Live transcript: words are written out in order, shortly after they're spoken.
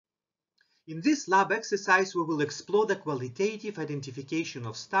In this lab exercise, we will explore the qualitative identification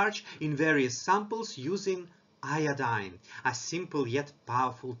of starch in various samples using iodine, a simple yet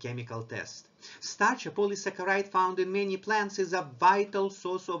powerful chemical test. Starch, a polysaccharide found in many plants, is a vital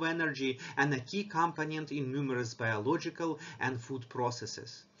source of energy and a key component in numerous biological and food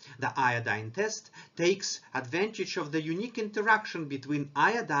processes. The iodine test takes advantage of the unique interaction between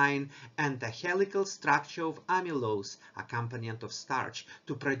iodine and the helical structure of amylose, a component of starch,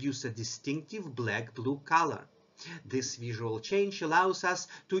 to produce a distinctive black-blue color. This visual change allows us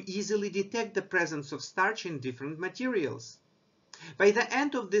to easily detect the presence of starch in different materials. By the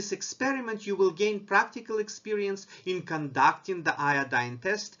end of this experiment, you will gain practical experience in conducting the iodine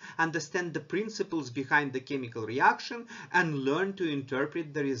test, understand the principles behind the chemical reaction, and learn to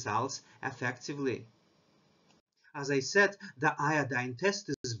interpret the results effectively. As I said, the iodine test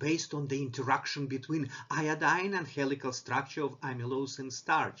is based on the interaction between iodine and helical structure of amylose and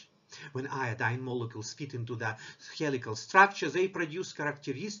starch. When iodine molecules fit into the helical structure, they produce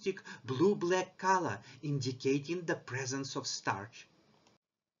characteristic blue-black color, indicating the presence of starch.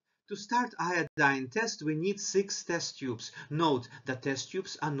 To start iodine test, we need 6 test tubes. Note, the test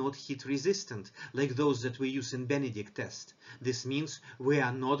tubes are not heat resistant, like those that we use in Benedict test. This means we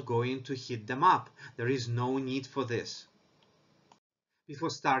are not going to heat them up. There is no need for this. Before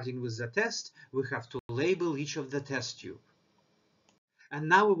starting with the test, we have to label each of the test tube. And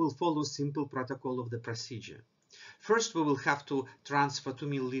now we will follow simple protocol of the procedure. First, we will have to transfer 2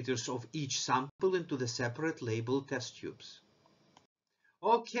 milliliters of each sample into the separate labeled test tubes.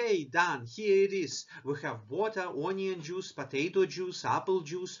 Okay, done. Here it is. We have water, onion juice, potato juice, apple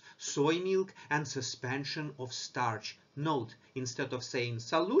juice, soy milk, and suspension of starch. Note, instead of saying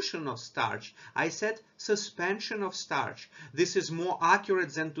solution of starch, I said suspension of starch. This is more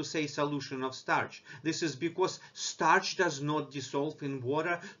accurate than to say solution of starch. This is because starch does not dissolve in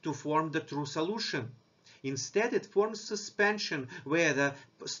water to form the true solution. Instead, it forms suspension where the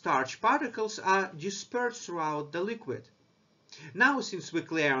starch particles are dispersed throughout the liquid. Now, since we're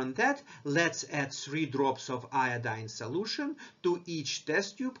clear on that, let's add 3 drops of iodine solution to each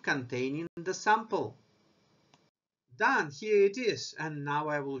test tube containing the sample. Done, here it is. And now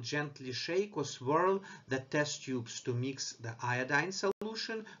I will gently shake or swirl the test tubes to mix the iodine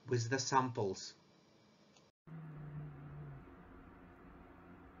solution with the samples.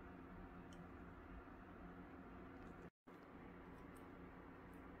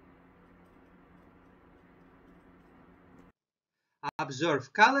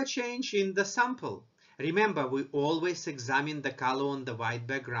 Observe color change in the sample. Remember, we always examine the color on the white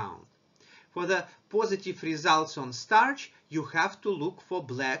background. For the positive results on starch, you have to look for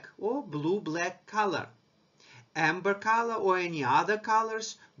black or blue-black color. Amber color or any other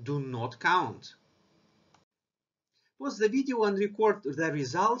colors do not count. Pause the video and record the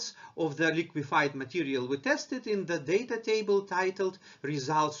results of the liquefied material we tested in the data table titled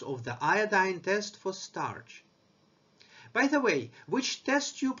Results of the Iodine Test for Starch. By the way, which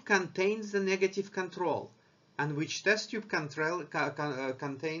test tube contains the negative control and which test tube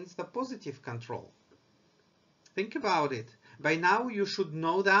contains the positive control? Think about it. By now you should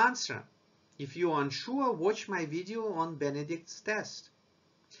know the answer. If you are unsure, watch my video on Benedict's test.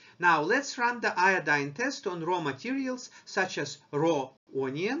 Now let's run the iodine test on raw materials such as raw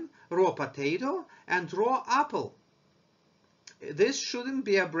onion, raw potato, and raw apple. This shouldn't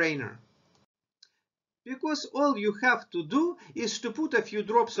be a brainer, because all you have to do is to put a few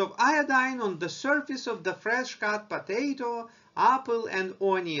drops of iodine on the surface of the fresh cut potato, apple, and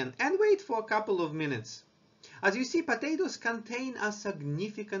onion and wait for a couple of minutes. As you see, potatoes contain a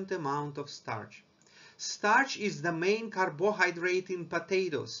significant amount of starch. Starch is the main carbohydrate in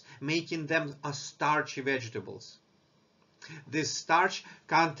potatoes, making them a starchy vegetables. This starch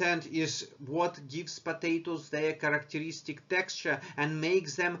content is what gives potatoes their characteristic texture and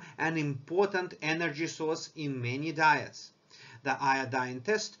makes them an important energy source in many diets. The iodine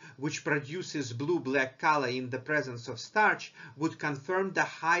test, which produces blue-black color in the presence of starch, would confirm the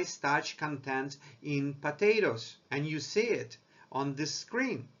high starch content in potatoes, and you see it on this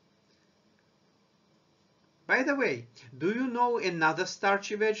screen. By the way, do you know another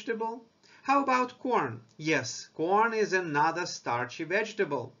starchy vegetable? How about corn? Yes, corn is another starchy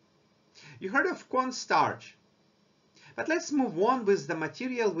vegetable. You heard of cornstarch. But let's move on with the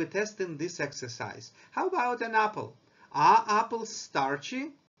material we test in this exercise. How about an apple? Are apples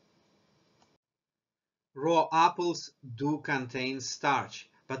starchy? Raw apples do contain starch,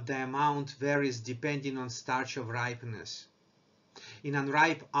 but the amount varies depending on stage of ripeness. In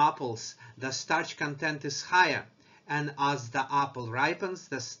unripe apples, the starch content is higher, and as the apple ripens,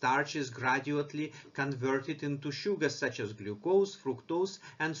 the starch is gradually converted into sugars such as glucose, fructose,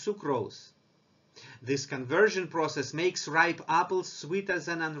 and sucrose. This conversion process makes ripe apples sweeter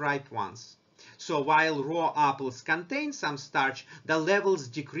than unripe ones. So while raw apples contain some starch, the levels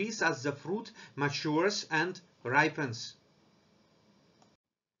decrease as the fruit matures and ripens.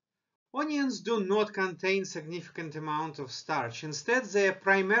 Onions do not contain significant amount of starch. Instead, they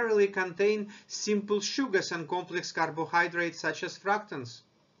primarily contain simple sugars and complex carbohydrates such as fructans.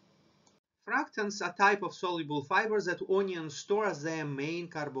 Fructans are a type of soluble fibers that onions store as their main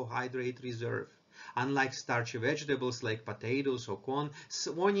carbohydrate reserve. Unlike starchy vegetables like potatoes or corn,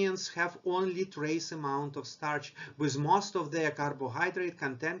 onions have only trace amount of starch, with most of their carbohydrate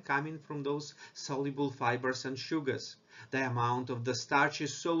content coming from those soluble fibers and sugars. The amount of the starch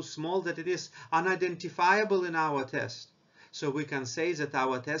is so small that it is unidentifiable in our test. So we can say that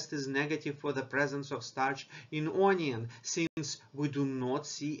our test is negative for the presence of starch in onion, since we do not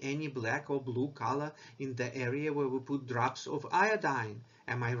see any black or blue color in the area where we put drops of iodine.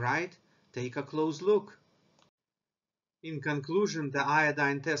 Am I right? Take a close look. In conclusion, the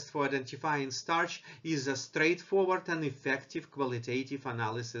iodine test for identifying starch is a straightforward and effective qualitative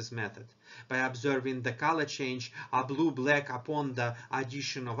analysis method. By observing the color change, a blue-black upon the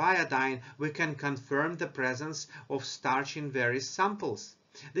addition of iodine, we can confirm the presence of starch in various samples.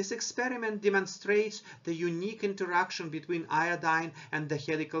 This experiment demonstrates the unique interaction between iodine and the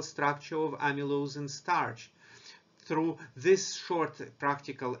helical structure of amylose and starch. Through this short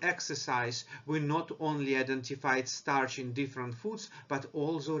practical exercise, we not only identified starch in different foods, but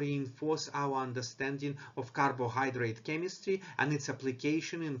also reinforce our understanding of carbohydrate chemistry and its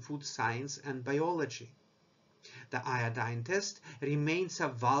application in food science and biology. The iodine test remains a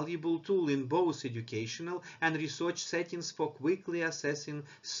valuable tool in both educational and research settings for quickly assessing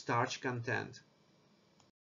starch content.